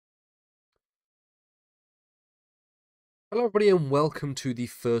Hello everybody and welcome to the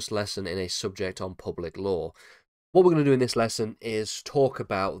first lesson in a subject on public law. What we're going to do in this lesson is talk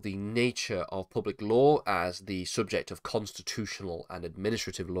about the nature of public law as the subject of constitutional and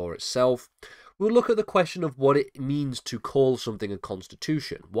administrative law itself. We'll look at the question of what it means to call something a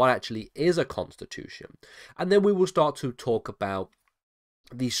constitution, what actually is a constitution, and then we will start to talk about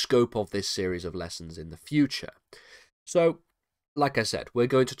the scope of this series of lessons in the future. So, like I said, we're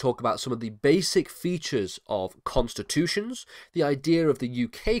going to talk about some of the basic features of constitutions, the idea of the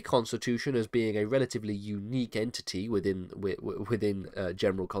UK Constitution as being a relatively unique entity within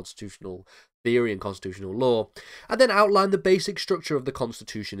general constitutional theory and constitutional law, and then outline the basic structure of the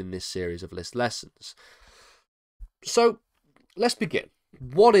Constitution in this series of lessons. So, let's begin.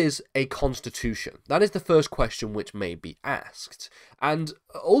 What is a constitution? That is the first question which may be asked. And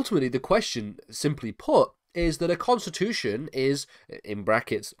ultimately, the question, simply put, is that a constitution is, in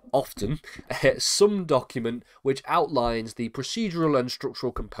brackets, often, some document which outlines the procedural and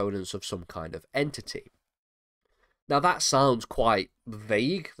structural components of some kind of entity. Now that sounds quite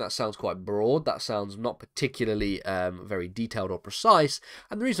vague, that sounds quite broad, that sounds not particularly very detailed or precise,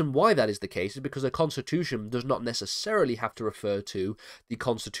 and the reason why that is the case is because a constitution does not necessarily have to refer to the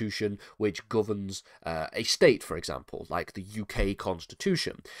constitution which governs a state, for example, like the UK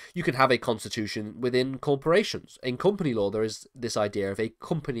Constitution. You can have a constitution within corporations. In company law, there is this idea of a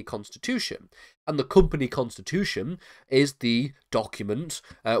company constitution, and the company constitution is the document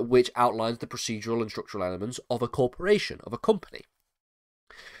which outlines the procedural and structural elements of a corporation, of a company.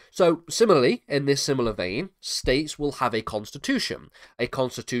 So, similarly, in this similar vein, states will have a constitution. A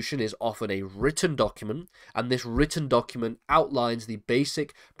constitution is often a written document, and this written document outlines the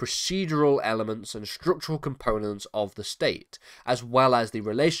basic procedural elements and structural components of the state, as well as the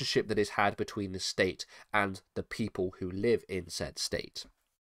relationship that is had between the state and the people who live in said state.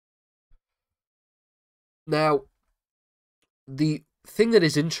 Now, the thing that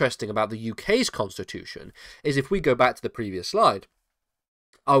is interesting about the UK's constitution is if we go back to the previous slide,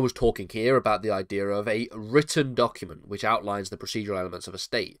 I was talking here about the idea of a written document which outlines the procedural elements of a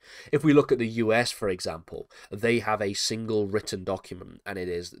state. If we look at the US, for example, they have a single written document, and it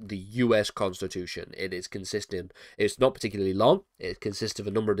is the US Constitution. It's not particularly long, it consists of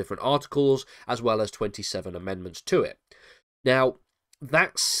a number of different articles, as well as 27 amendments to it. Now,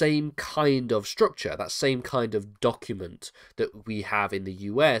 that same kind of structure, that same kind of document that we have in the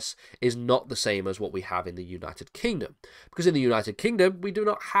US is not the same as what we have in the United Kingdom. Because in the United Kingdom, we do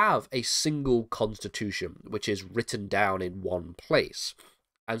not have a single constitution which is written down in one place.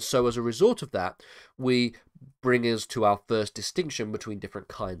 And so as a result of that, we bring us to our first distinction between different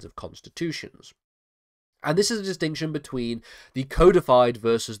kinds of constitutions. And this is a distinction between the codified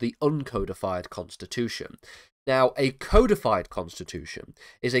versus the uncodified constitution. Now, a codified constitution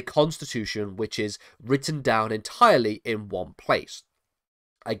is a constitution which is written down entirely in one place.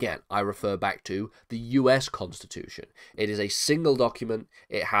 Again, I refer back to the US Constitution. It is a single document.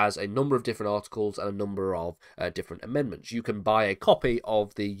 It has a number of different articles and a number of different amendments. You can buy a copy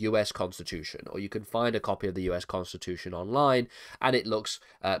of the US Constitution, or you can find a copy of the US Constitution online, and it looks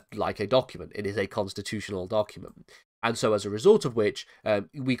like a document. It is a constitutional document. And so as a result of which,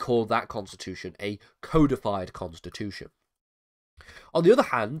 we call that constitution a codified constitution. On the other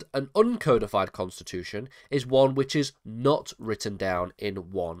hand, an uncodified constitution is one which is not written down in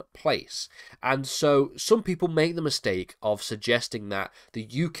one place. And so some people make the mistake of suggesting that the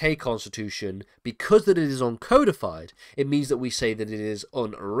UK constitution, because that it is uncodified, it means that we say that it is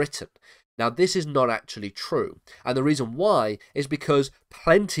unwritten. Now, this is not actually true, and the reason why is because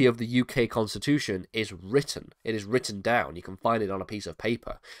plenty of the UK Constitution is written. It is written down. You can find it on a piece of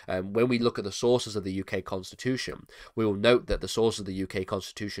paper. When we look at the sources of the UK Constitution, we will note that the sources of the UK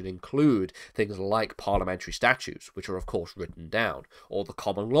Constitution include things like parliamentary statutes, which are of course written down, or the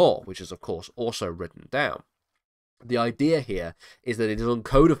common law, which is of course also written down. The idea here is that it is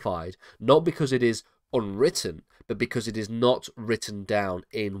uncodified, not because it is unwritten, but because it is not written down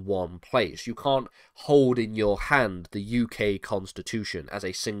in one place. You can't hold in your hand the UK Constitution as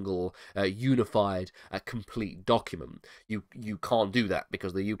a single, unified, complete document. You can't do that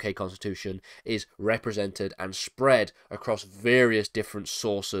because the UK Constitution is represented and spread across various different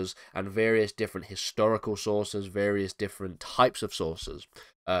sources and various different historical sources, various different types of sources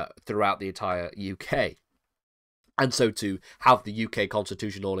throughout the entire UK. And so to have the UK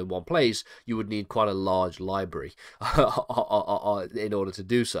Constitution all in one place, you would need quite a large library in order to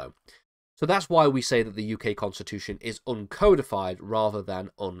do so. So that's why we say that the UK Constitution is uncodified rather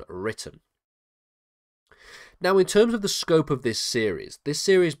than unwritten. Now, in terms of the scope of this series,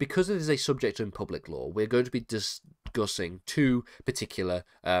 because it is a subject in public law, we're going to be discussing two particular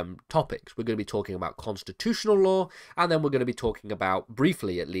topics. We're going to be talking about constitutional law, and then we're going to be talking about,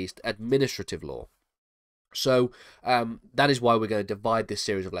 briefly at least, administrative law. So that is why we're going to divide this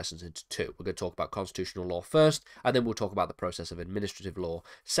series of lessons into two. We're going to talk about constitutional law first, and then we'll talk about the process of administrative law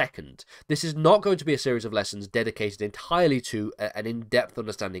second. This is not going to be a series of lessons dedicated entirely to an in-depth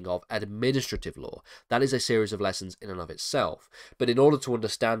understanding of administrative law. That is a series of lessons in and of itself. But in order to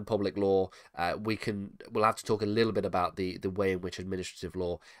understand public law, we'll have to talk a little bit about the way in which administrative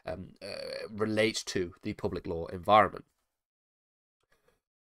law relates to the public law environment.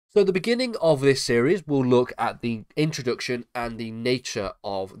 So the beginning of this series, we'll look at the introduction and the nature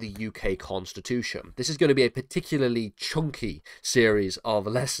of the UK Constitution. This is going to be a particularly chunky series of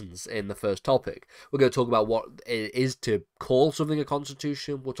lessons in the first topic. We're going to talk about what it is to call something a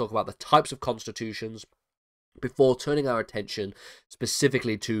constitution. We'll talk about the types of constitutions, before turning our attention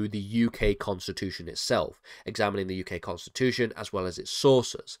specifically to the UK Constitution itself, examining the UK Constitution as well as its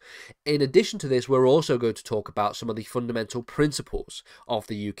sources. In addition to this, we're also going to talk about some of the fundamental principles of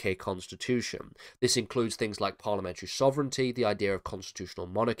the UK Constitution. This includes things like parliamentary sovereignty, the idea of constitutional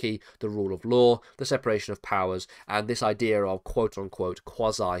monarchy, the rule of law, the separation of powers, and this idea of quote-unquote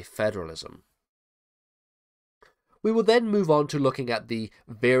quasi-federalism. We will then move on to looking at the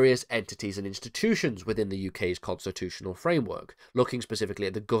various entities and institutions within the UK's constitutional framework, looking specifically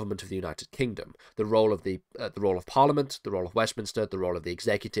at the government of the United Kingdom, the role of Parliament, the role of Westminster, the role of the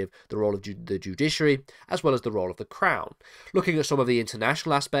executive, the role of the judiciary, as well as the role of the Crown. Looking at some of the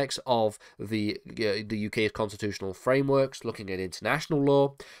international aspects of the UK's constitutional frameworks, looking at international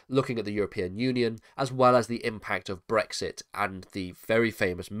law, looking at the European Union, as well as the impact of Brexit and the very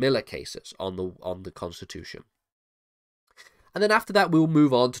famous Miller cases on the Constitution. And then after that, we'll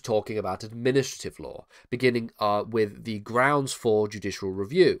move on to talking about administrative law, beginning with the grounds for judicial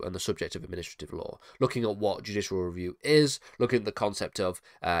review and the subject of administrative law, looking at what judicial review is, looking at the concept of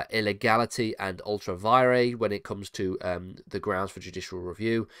illegality and ultra vires when it comes to the grounds for judicial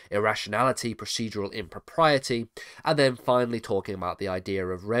review, irrationality, procedural impropriety, and then finally talking about the idea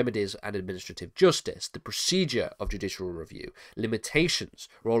of remedies and administrative justice, the procedure of judicial review, limitations,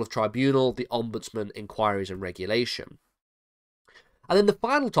 role of tribunal, the ombudsman, inquiries and regulation. And then the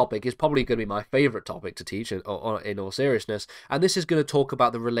final topic is probably going to be my favourite topic to teach in all seriousness, and this is going to talk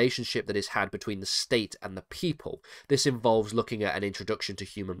about the relationship that is had between the state and the people. This involves looking at an introduction to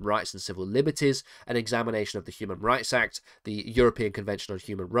human rights and civil liberties, an examination of the Human Rights Act, the European Convention on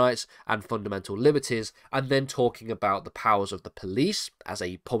Human Rights and Fundamental Liberties, and then talking about the powers of the police as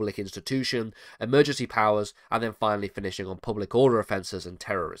a public institution, emergency powers, and then finally finishing on public order offences and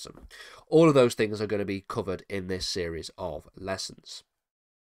terrorism. All of those things are going to be covered in this series of lessons.